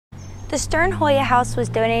The Sterne Hoya house was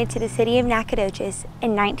donated to the city of Nacogdoches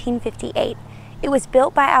in 1958. It was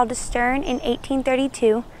built by Aldous Sterne in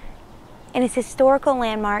 1832 and is a historical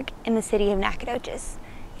landmark in the city of Nacogdoches.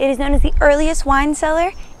 It is known as the earliest wine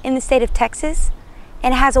cellar in the state of Texas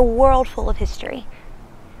and has a world full of history.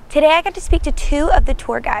 Today I got to speak to two of the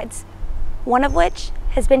tour guides, one of which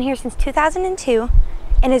has been here since 2002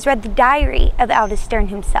 and has read the diary of Aldous Sterne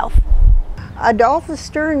himself. Aldous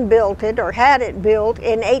Sterne built it, or had it built,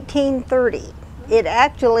 in 1830. It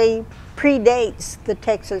actually predates the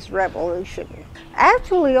Texas Revolution.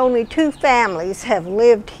 Actually, only two families have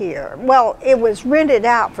lived here. Well, it was rented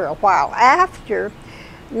out for a while after.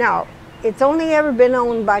 Now, it's only ever been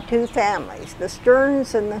owned by two families, the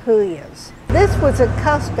Sternes and the Hoyas. This was a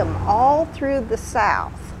custom all through the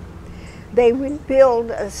South. They would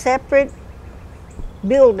build a separate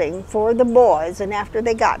building for the boys, and after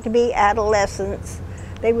they got to be adolescents,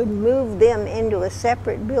 they would move them into a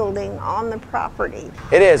separate building on the property.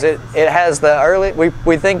 It is. It has the early,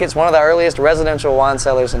 we think it's one of the earliest residential wine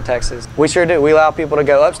cellars in Texas. We sure do. We allow people to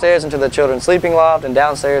go upstairs into the children's sleeping loft and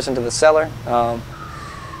downstairs into the cellar.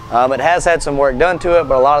 It has had some work done to it,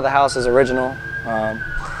 but a lot of the house is original.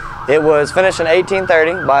 It was finished in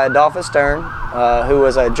 1830 by Aldous Sterne, who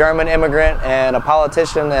was a German immigrant and a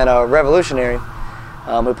politician and a revolutionary.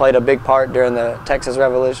 Who played a big part during the Texas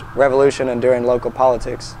Revolution and during local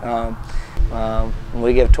politics.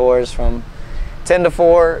 We give tours from 10 to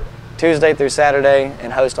 4, Tuesday through Saturday,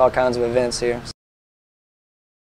 and host all kinds of events here.